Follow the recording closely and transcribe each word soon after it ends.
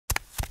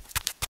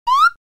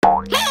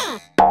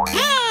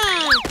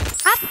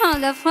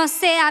Apprenons le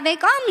français avec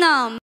Om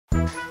Nom.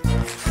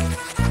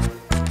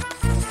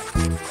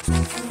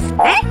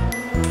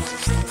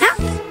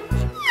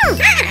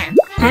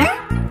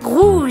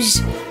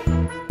 Rouge.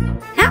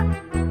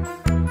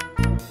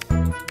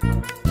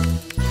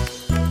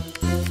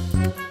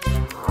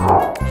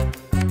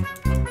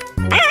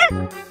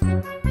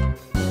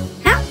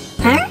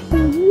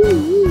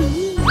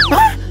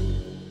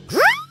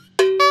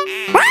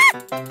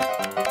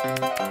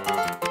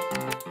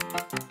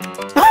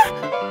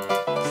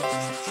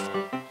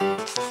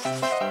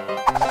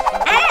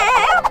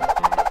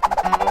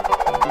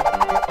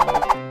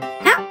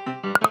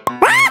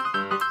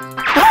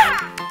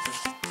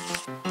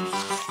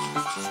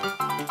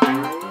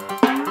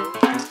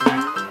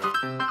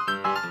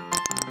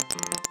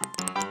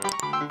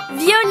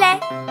 Violet.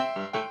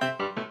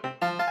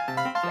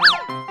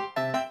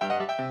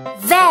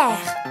 Vert.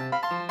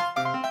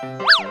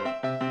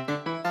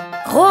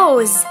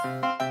 Rose.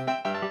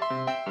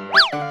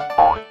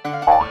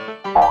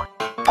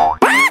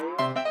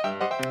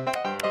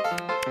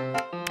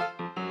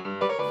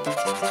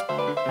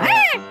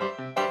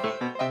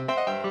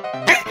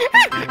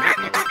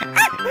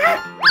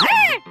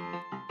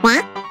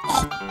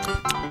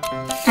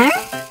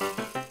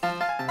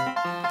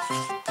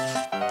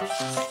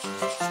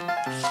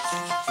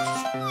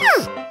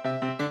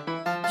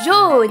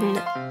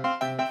 Jaune.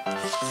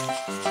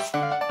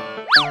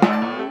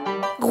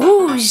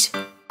 Rouge.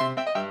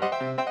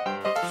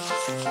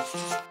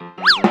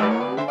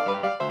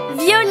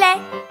 Violet.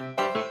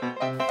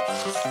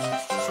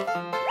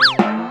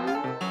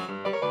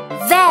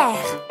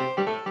 Vert.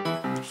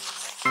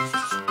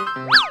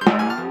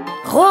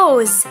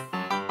 Rose.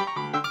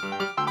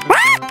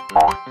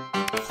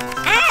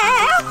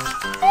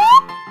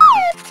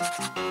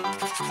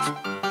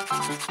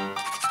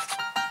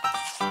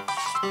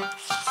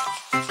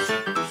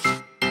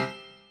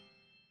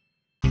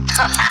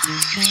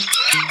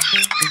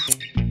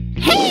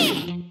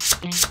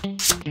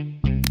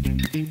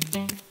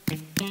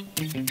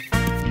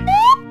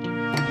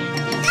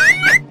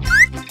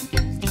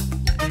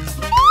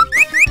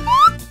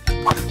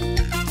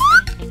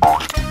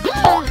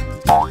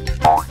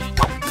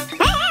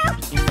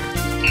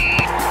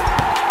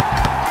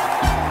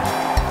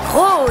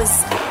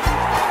 Rose.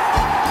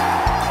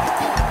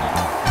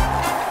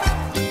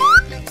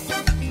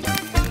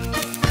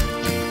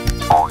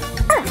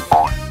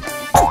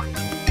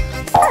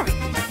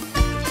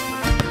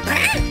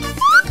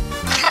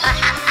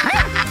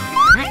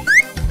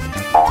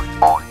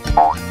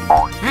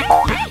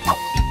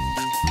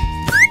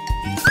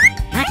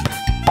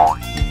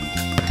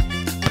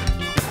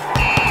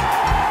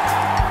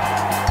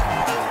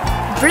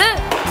 Bleu.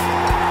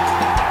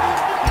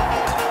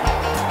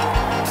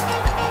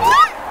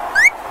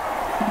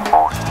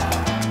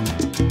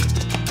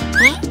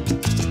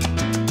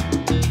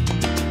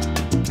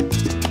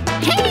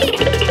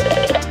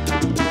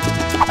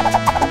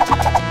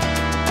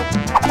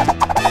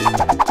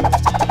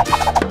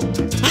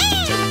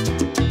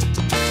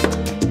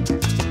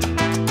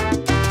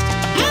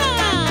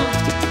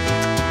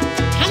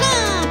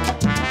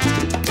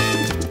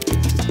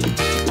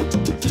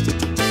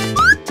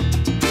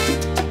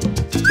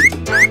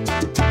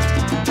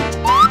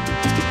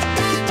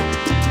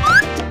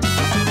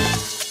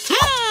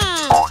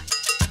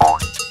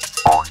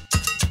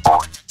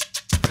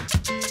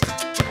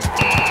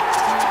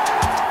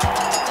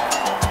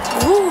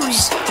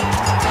 Rouge.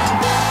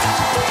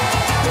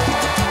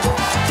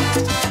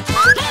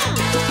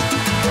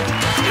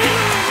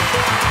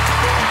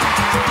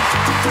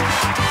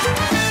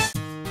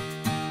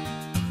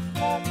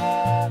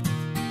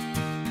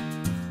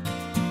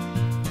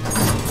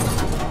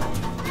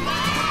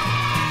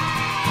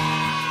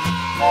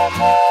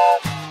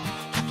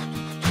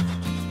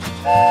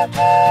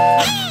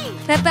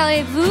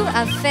 Préparez-vous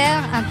à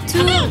faire un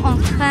tour en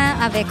train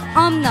avec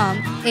Om Nom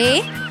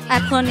et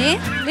apprenez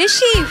les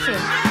chiffres.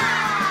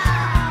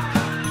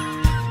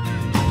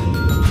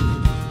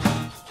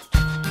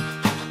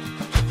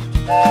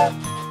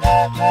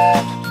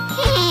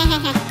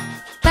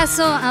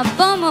 Passons un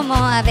bon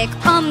moment avec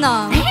Om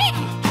Nom.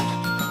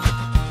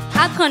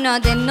 Apprenons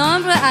des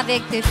nombres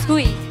avec des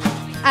fruits.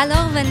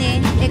 Alors venez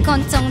et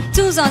comptons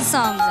tous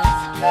ensemble.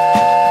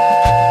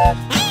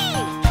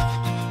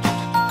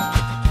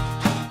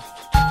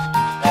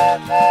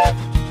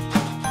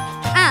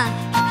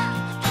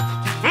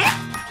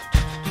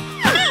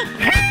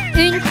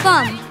 Une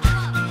pomme.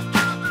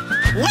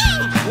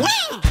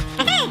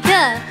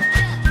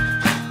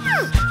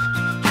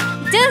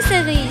 2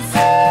 cerises.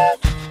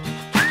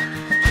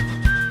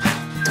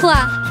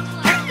 3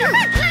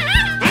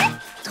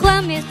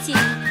 myrtilles.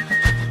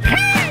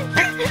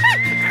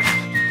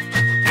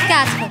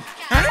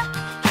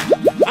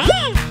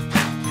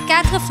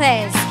 4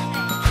 fraises.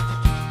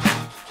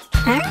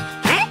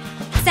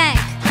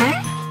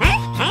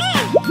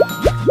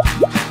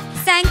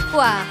 5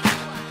 poires.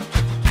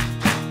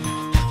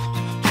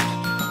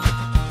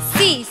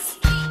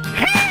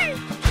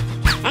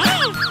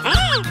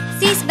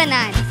 6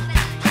 bananes.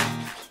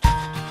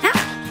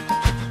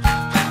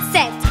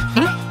 7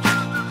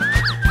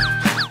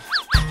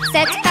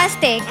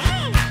 steak.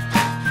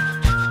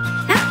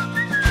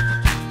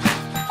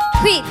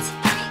 8.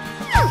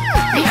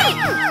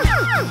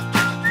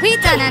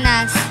 8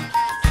 ananas.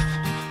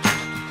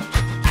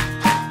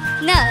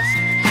 9.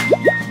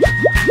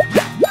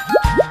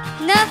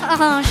 9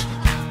 oranges.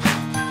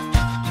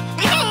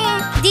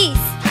 10.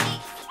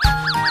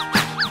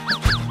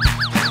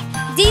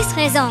 10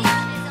 raisins.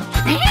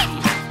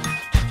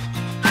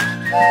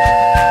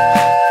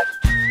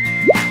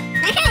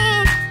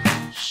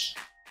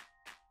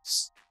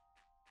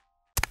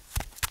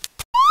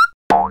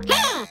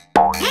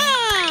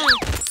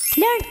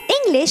 'Learn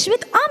English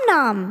with Om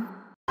Nom.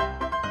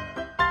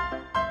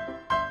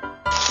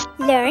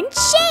 Learn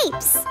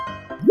shapes.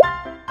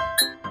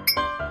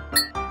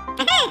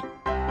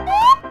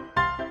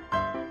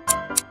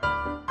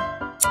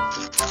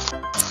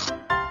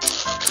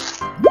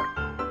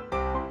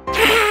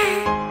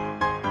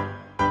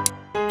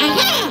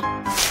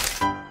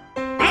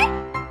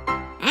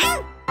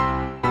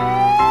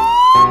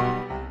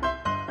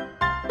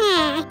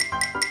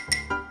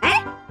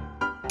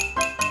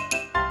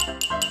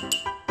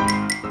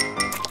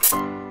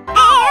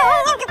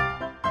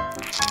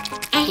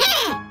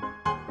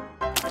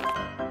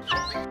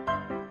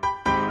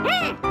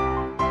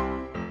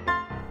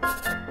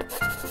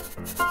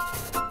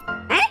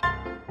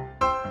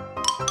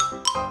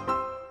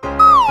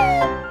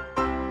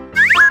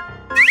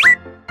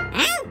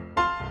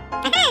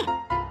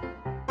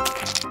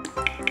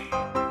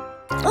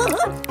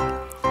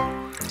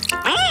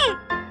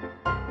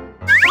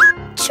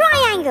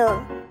 Triangle.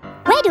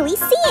 Where do we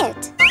see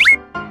it?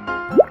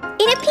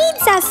 In a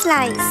pizza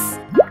slice.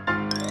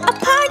 A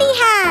party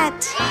hat.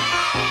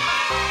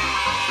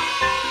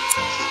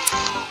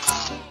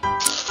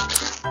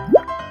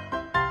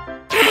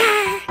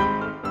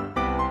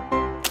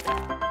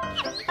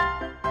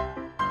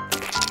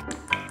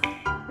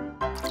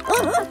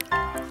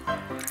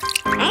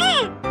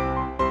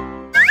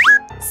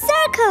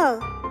 Circle.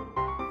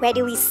 Where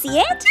do we see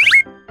it?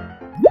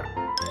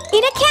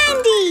 In a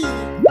candy.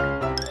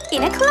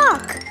 In a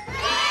clock.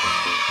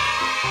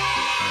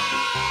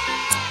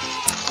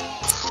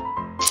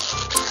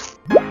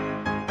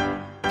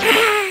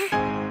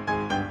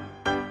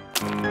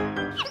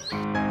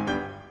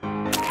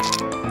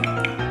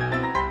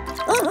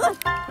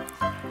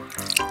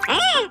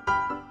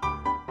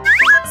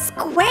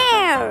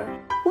 Square.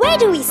 Where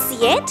do we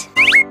see it?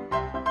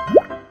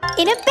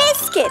 In a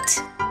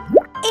biscuit.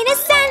 In a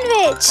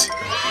sandwich.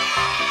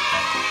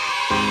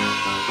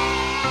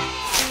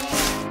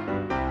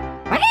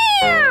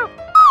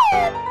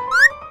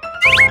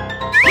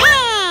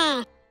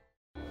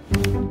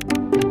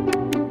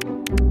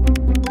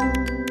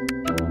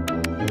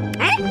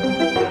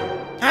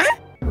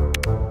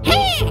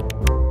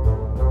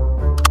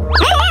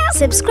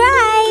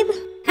 Subscribe.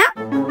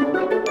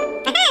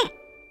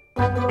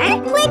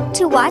 Click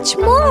to watch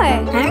more.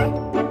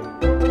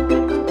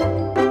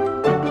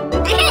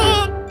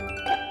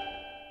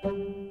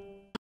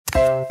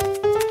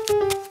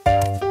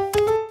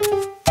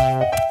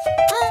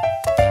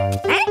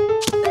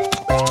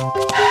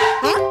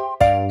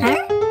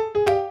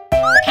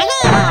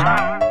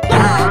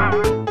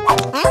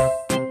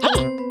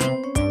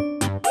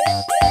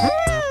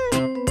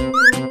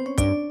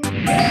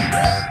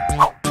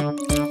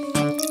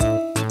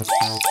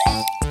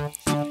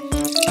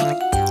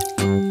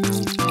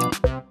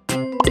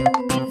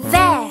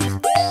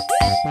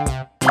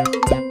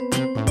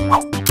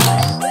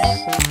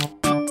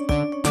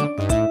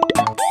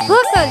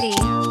 Broccoli.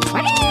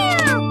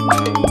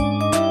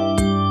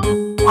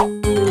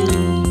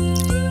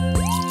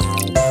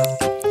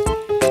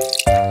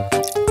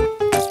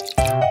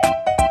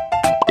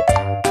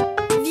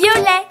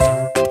 Violet.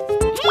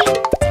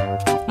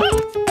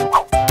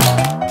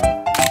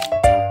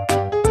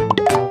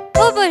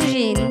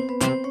 Aubergine.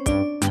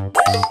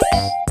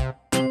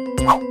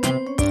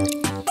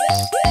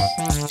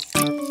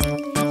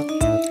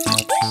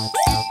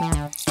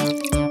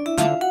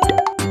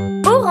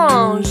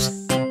 Orange.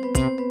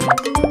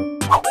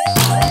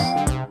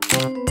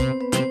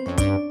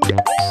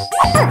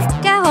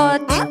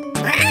 Carotte.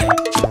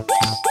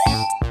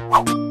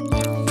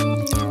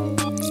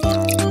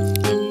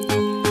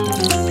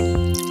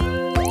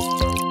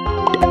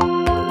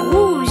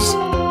 Rouge.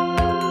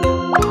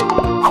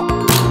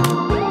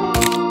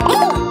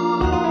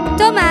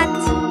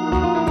 Tomate.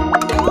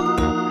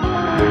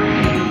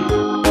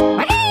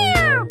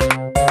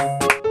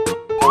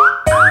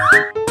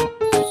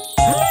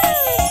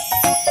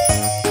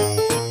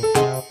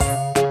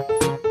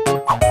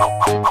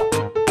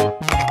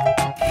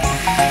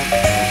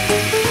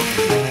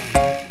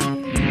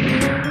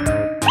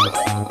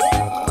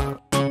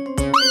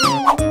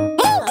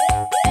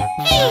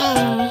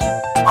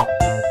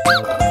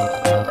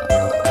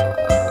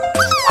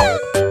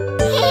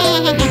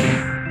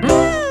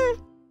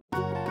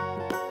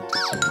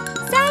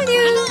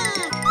 Salut!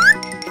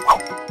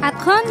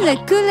 Apprendre les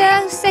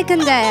couleurs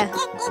secondaires.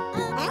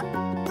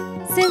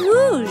 C'est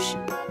rouge.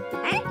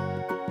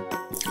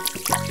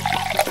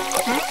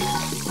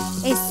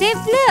 Et c'est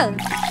bleu.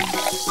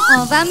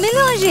 On va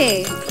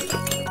mélanger.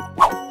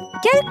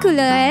 Quelle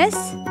couleur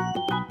est-ce?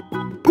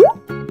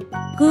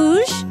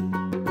 Rouge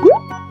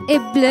et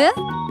bleu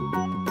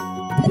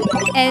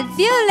et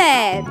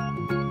violet.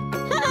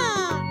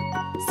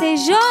 C'est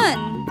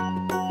jaune.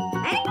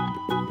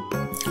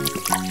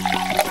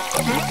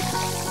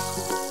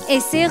 Et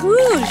c'est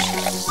rouge.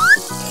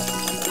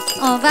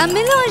 On va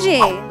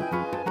mélanger.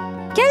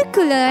 Quelle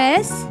couleur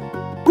est-ce?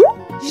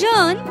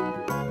 Jaune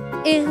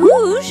et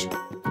rouge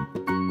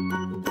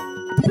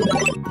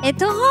et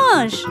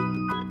orange.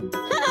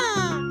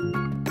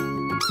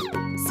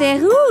 C'est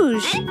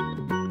rouge.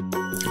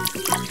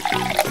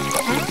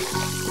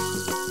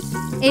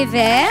 Et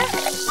vert.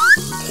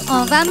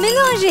 On va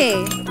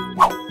mélanger.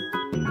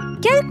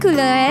 Quelle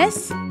couleur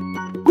est-ce?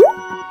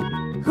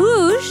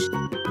 Rouge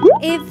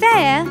et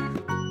vert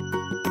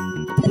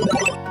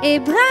et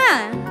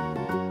brun.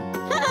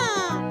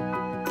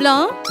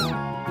 Blanc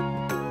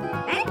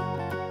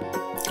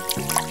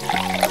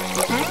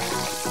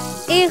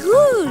et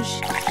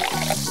rouge.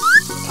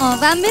 On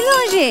va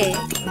mélanger.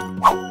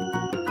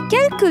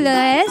 Quelle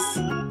couleur est-ce?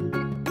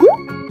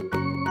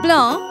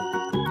 Blanc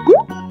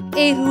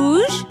et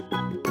rouge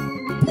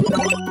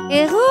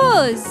et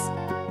rose.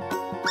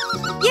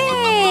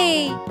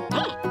 Yay!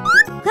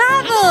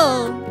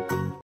 Bravo!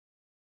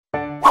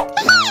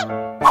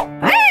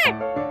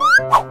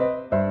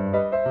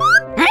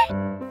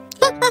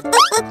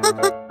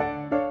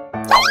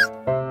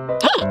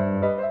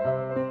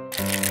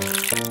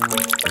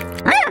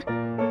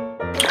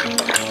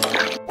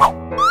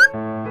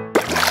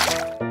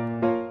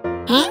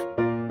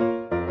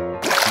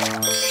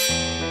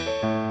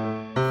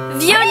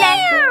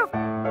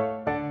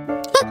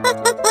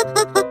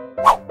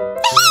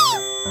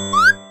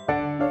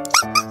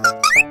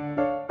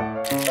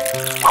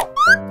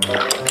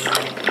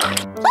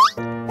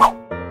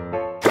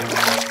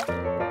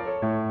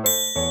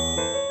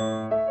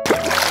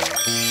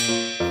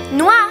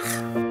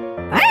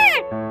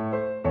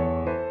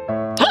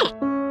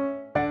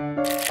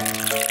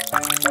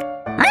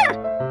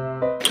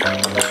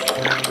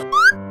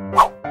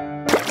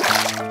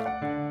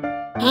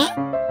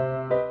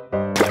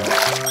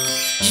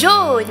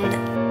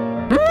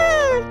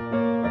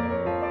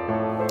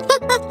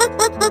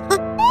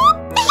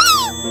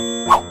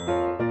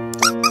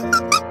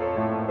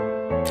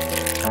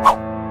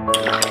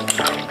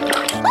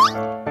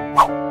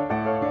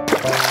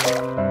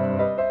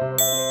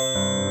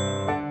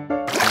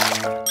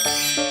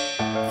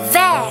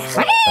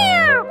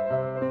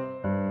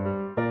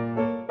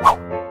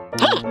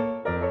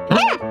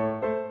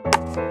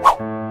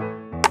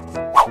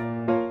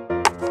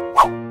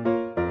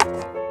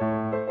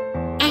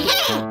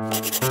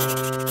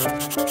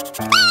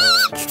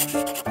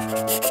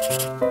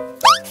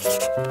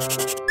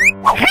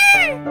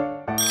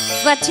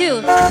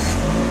 Voiture.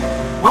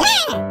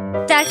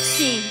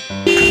 Taxi.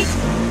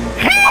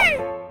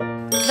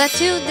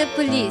 Voiture de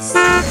police.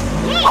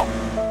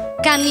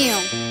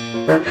 Camion.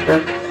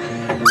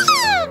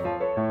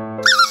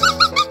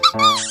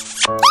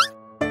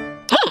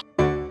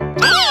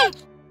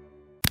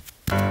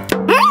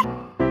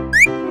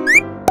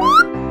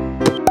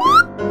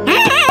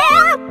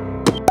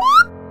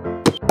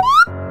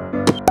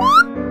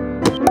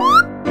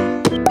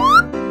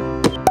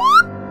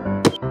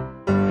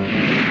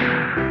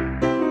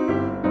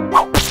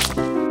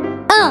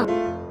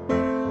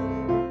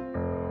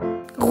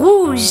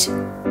 Rouge.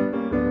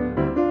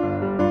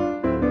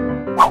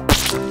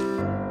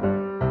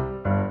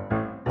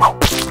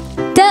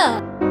 Deux.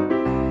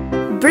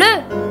 Bleu.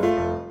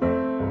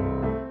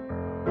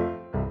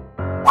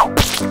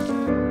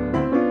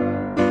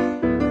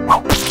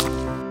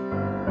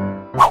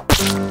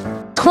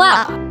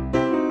 Trois.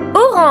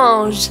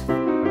 Orange.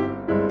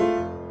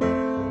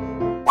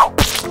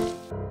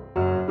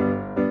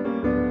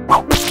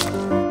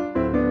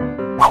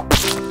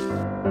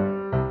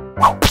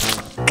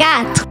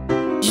 Quatre.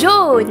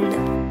 Jaune.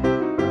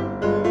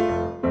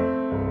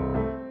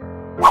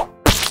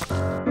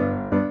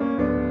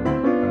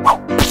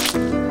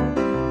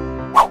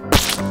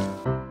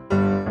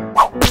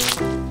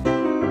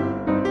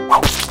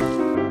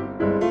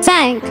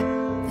 Cinq.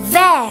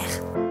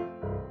 Vert.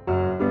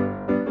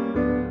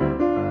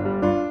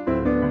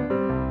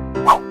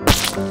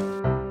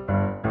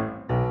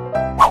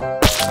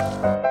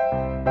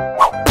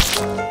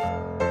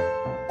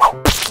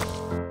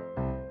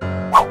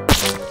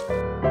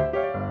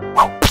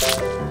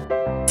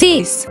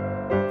 Six.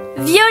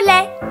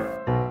 Violet.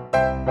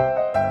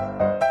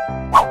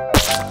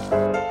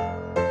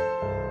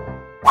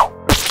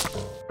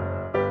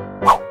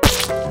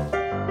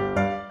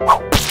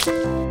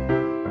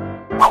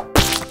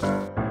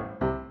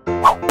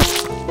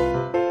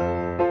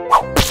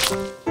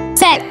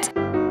 Sept.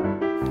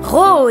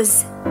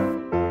 Rose.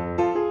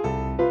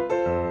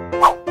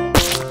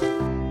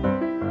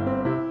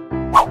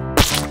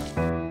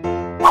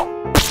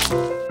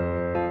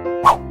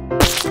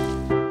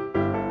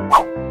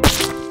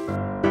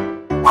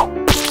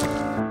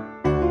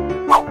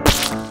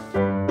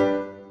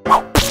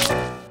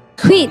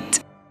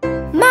 Huit.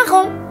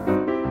 Marron.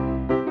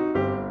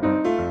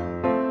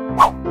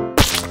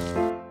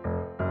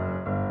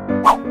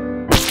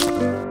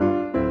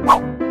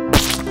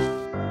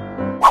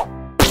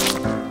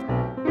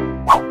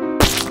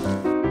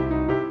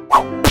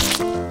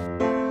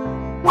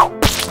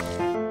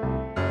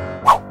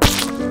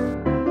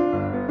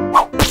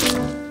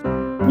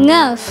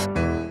 9.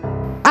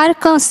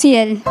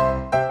 Arc-en-ciel.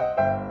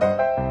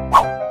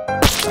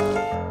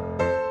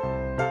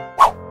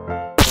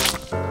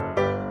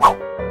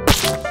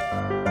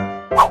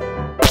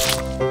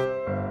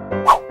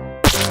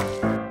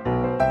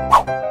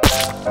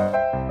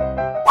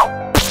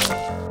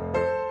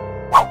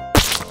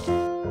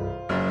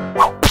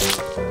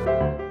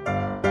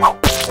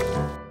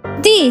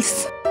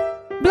 10.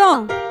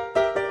 Blanc.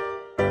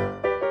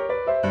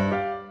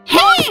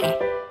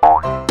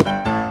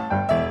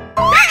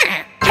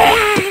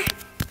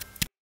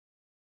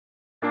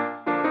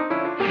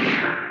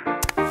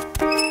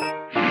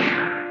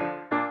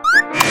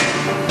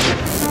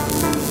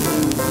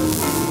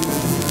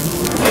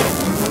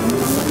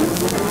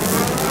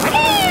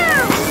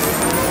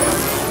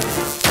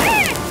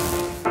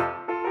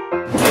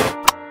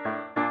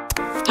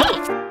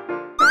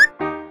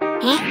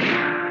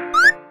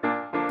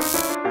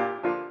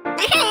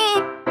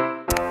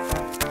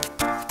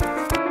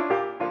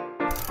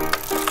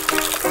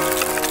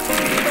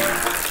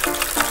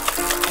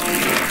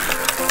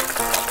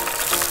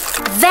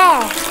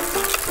 Vert,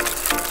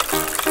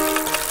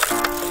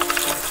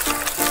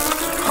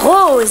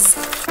 rose,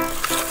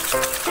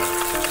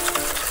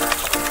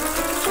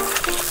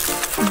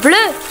 bleu,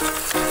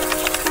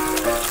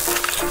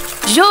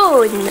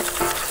 jaune,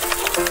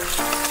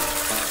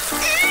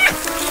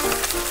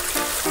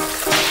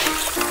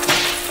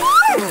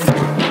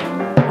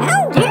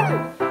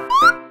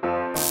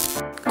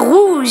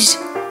 rouge,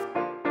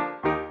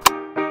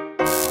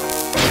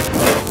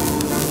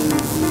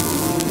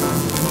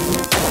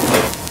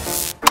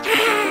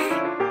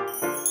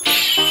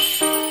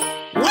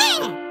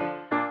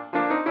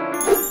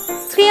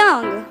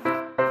 Triangle.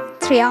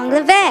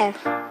 Triangle vert.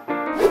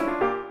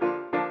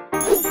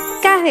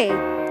 Carré.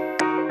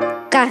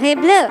 Carré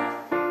bleu.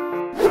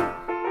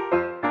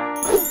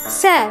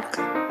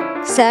 Cercle.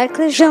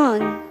 Cercle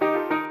jaune.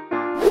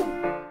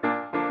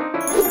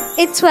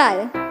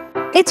 Étoile.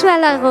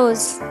 Étoile à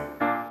rose.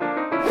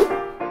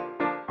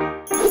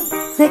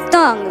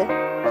 Rectangle.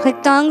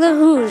 Rectangle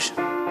rouge.